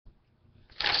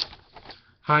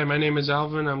Hi, my name is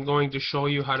Alvin. I'm going to show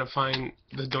you how to find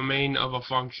the domain of a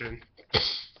function.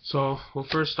 So we'll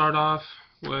first start off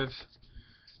with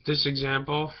this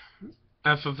example.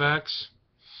 F of x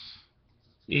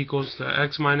equals to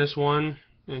x minus 1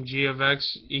 and g of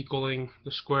x equaling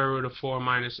the square root of 4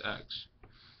 minus x.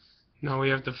 Now we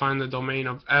have to find the domain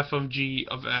of f of g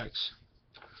of x.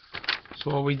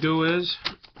 So what we do is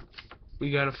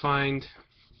we got to find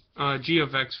g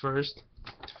of x first.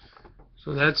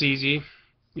 So that's easy.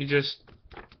 You just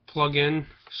plug in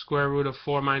square root of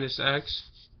 4 minus x.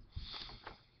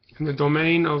 And the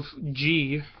domain of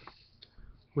g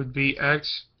would be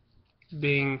x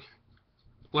being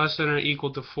less than or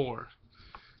equal to 4.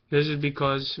 This is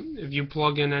because if you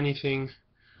plug in anything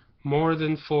more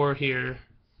than 4 here,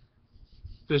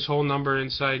 this whole number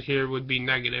inside here would be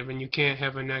negative, and you can't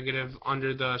have a negative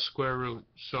under the square root.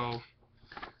 So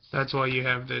that's why you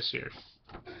have this here.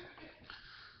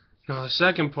 Now the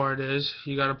second part is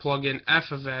you got to plug in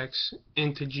f of x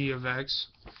into g of x,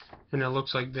 and it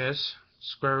looks like this: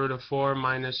 square root of 4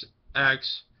 minus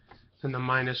x and the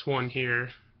minus 1 here.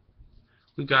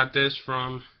 We got this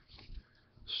from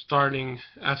starting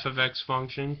f of x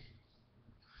function.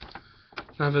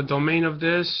 Now the domain of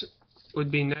this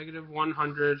would be negative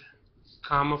 100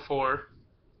 comma 4,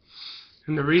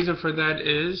 and the reason for that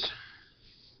is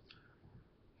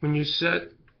when you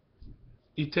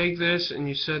take this and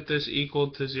you set this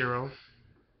equal to 0,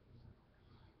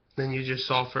 then you just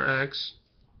solve for x.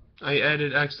 I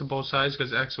added x to both sides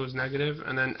because x was negative,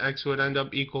 and then x would end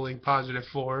up equaling positive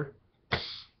 4.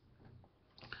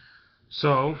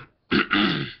 So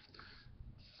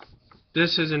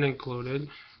this isn't included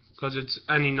because it's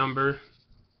any number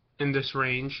in this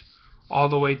range all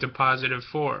the way to positive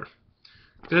 4.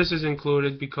 This is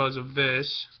included because of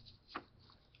this,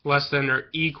 less than or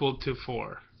equal to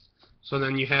 4. So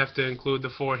then you have to include the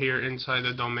 4 here inside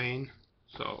the domain.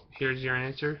 So here's your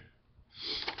answer.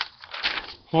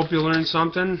 Hope you learned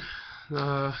something.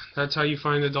 That's how you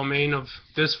find the domain of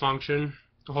this function.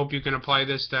 I hope you can apply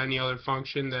this to any other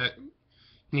function that you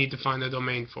need to find the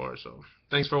domain for. So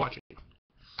thanks for watching.